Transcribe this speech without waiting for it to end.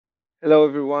Hello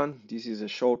everyone, this is a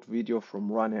short video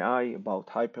from Run AI about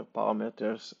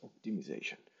hyperparameters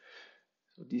optimization.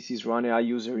 So this is Run AI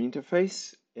user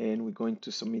interface and we're going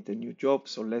to submit a new job.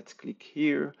 So let's click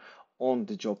here on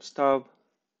the jobs tab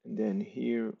and then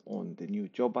here on the new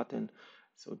job button.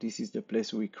 So this is the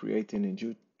place we creating a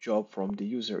new job from the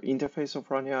user interface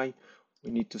of Run AI. We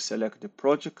need to select the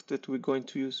project that we're going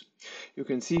to use. You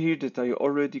can see here that I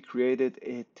already created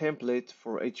a template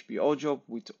for HPO job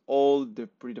with all the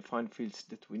predefined fields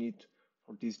that we need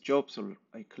for this job. So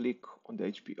I click on the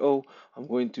HPO. I'm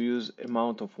going to use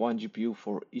amount of 1 GPU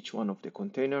for each one of the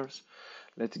containers.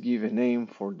 Let's give a name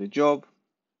for the job.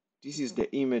 This is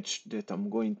the image that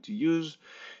I'm going to use.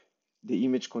 The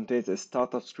image contains a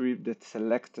startup script that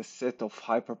selects a set of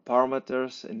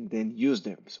hyperparameters and then use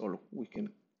them. So we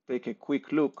can take a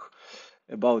quick look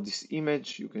about this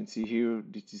image. You can see here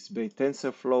this is by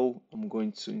TensorFlow. I'm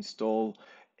going to install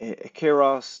a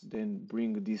Keras, then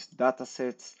bring these data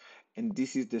sets, and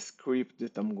this is the script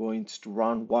that I'm going to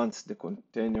run once the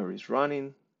container is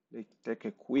running. Let's take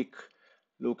a quick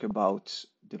look about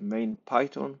the main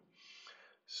Python.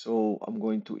 So I'm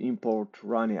going to import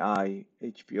runAI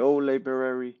HPO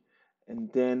library, and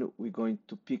then we're going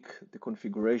to pick the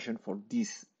configuration for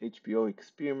this HPO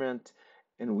experiment,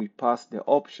 and we pass the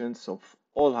options of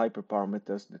all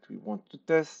hyperparameters that we want to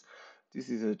test. This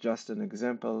is just an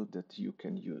example that you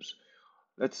can use.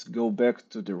 Let's go back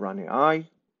to the runAI.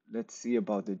 Let's see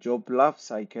about the job life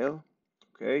cycle.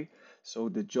 Okay, so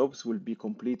the jobs will be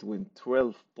complete when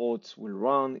 12 pods will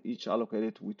run, each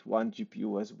allocated with 1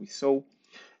 GPU as we saw,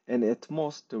 and at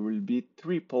most there will be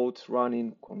 3 pods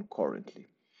running concurrently.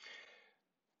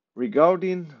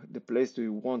 Regarding the place that we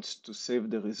want to save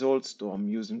the results, so I'm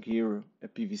using here a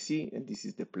PVC, and this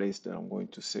is the place that I'm going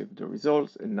to save the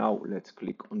results. And now let's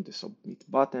click on the submit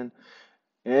button,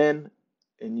 and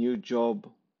a new job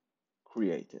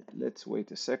created. Let's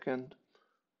wait a second.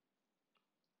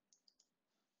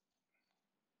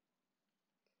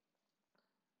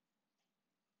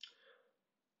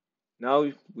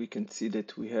 Now we can see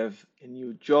that we have a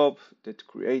new job that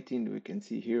creating. We can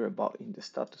see here about in the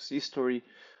status history.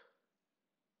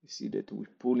 We see that we're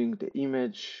pulling the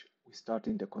image, we start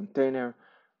in the container.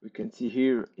 We can see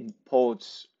here in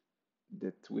pods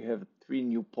that we have 3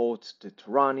 new pods that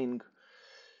running.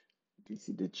 You can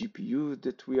see the GPU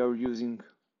that we are using.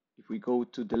 If we go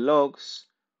to the logs,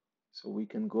 so we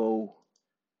can go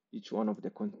each one of the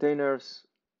containers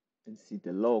and see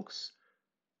the logs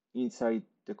inside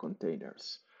the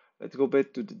containers. Let's go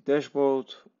back to the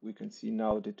dashboard. We can see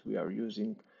now that we are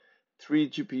using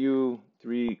 3 GPU,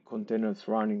 3 containers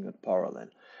running in parallel.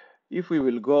 If we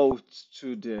will go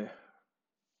to the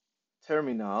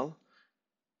terminal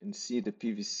and see the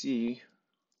PVC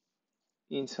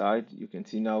inside, you can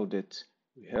see now that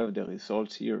we have the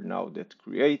results here now that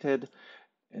created,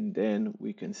 and then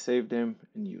we can save them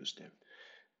and use them.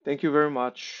 Thank you very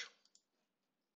much.